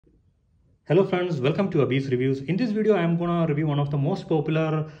Hello friends, welcome to Abhi's Reviews. In this video, I am gonna review one of the most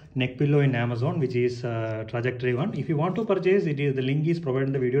popular neck pillow in Amazon, which is Trajectory one. If you want to purchase, the link is provided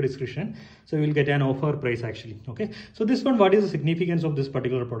in the video description. So you will get an offer price actually. Okay. So this one, what is the significance of this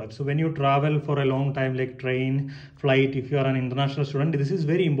particular product? So when you travel for a long time, like train, flight, if you are an international student, this is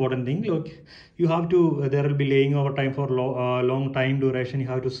very important thing. Look, you have to, there will be laying over time for long time duration. You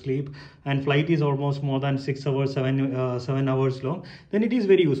have to sleep, and flight is almost more than 6 hours, 7 hours long. Then it is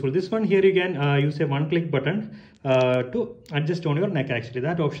very useful. This one here, you can use a one-click button to adjust on your neck actually.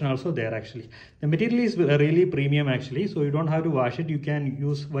 That option also there actually. The material is really premium actually, so you don't have to wash it. You can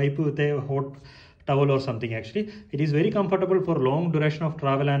use wipe with a hot towel or something actually. It is very comfortable for long duration of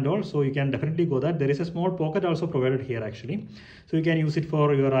travel and all, so you can definitely go that. There is a small pocket also provided here actually, so you can use it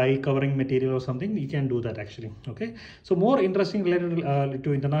for your eye covering material or something. You can do that actually. Okay, so more interesting related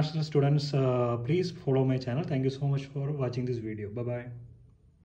to international students, please follow my channel. Thank you so much for watching this video. Bye bye.